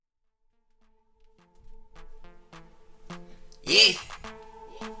Yeah.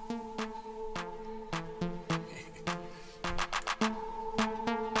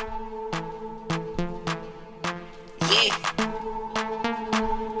 Yeah.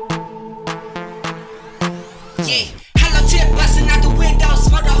 Yeah. Hello tip busting out the window.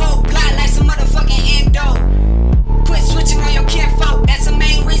 Smoke the whole block like some motherfucking endo. Quit switching on your kinfolk. That's the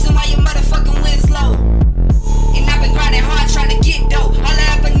main reason why your motherfucking wins low. And I've been grinding hard trying to get dough. All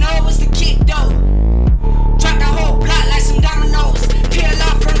I ever know is the kick dough. Drop the whole block like some dominoes. Peel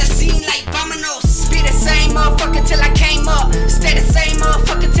off from the scene like Vamonos. Be the same motherfucker till I came up. Stay the same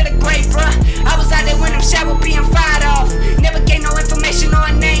motherfucker to the grave, bruh. I was out there when them shots were being fired off. Never gave no information or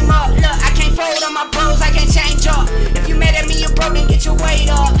a name up. Look, I can't fold on my bros, I can't change up. If you mad at me, you broke, then get your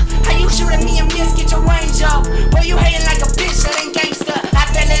weight up. How you shoot at me and miss, get your range up. Boy, you hating like a bitch, that ain't gangsta. I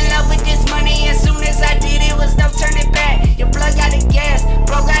fell in love with this money, as soon as I did, it was no turning back. Your blood got the gas,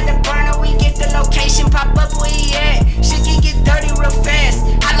 bro got the burner, we get the location, pop up where he at. Shit can get dirty real fast.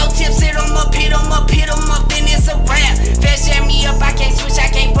 Hollow tips, hit 'em up, hit 'em up, hit 'em up, then it's a wrap. Fast jam me up, I can't switch, I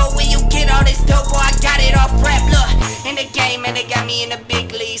can't vote when you get all this dope, boy, I got it off rap. Look, in the game, man, they got me in the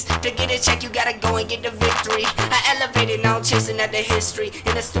big leagues. To get a check, you gotta go and get the victory. I elevated, now I'm chasing at the history.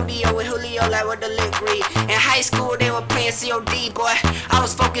 In the studio with Julio, like with delivery. In high school, they were playing COD, boy. I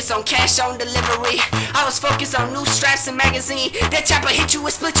was focused on cash on delivery. I was focused on new straps and magazine. That chopper hit you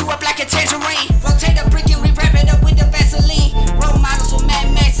and split you up like a tangerine. Rotate the brick and we wrap it up with the Vaseline. Role models with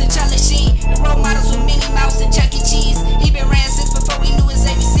Mad Max and Charlie Sheen. The role models with Minnie Mouse and Chuck E. Cheese. He been ran since before we knew his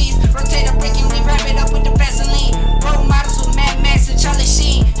ABCs. Rotate the brick and we wrap it up with the Vaseline. Role models with Mad Max and Charlie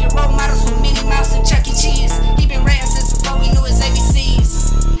Sheen. Your role models with Minnie Mouse and Chuck E. Cheese. He been ran since before we knew his ABCs.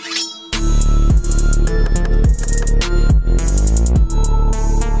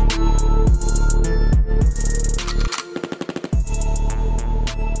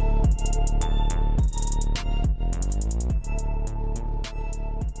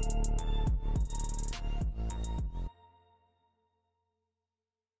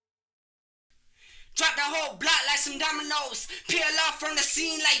 Drop the whole block like some dominoes. Peel off from the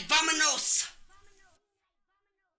scene like Vamonos.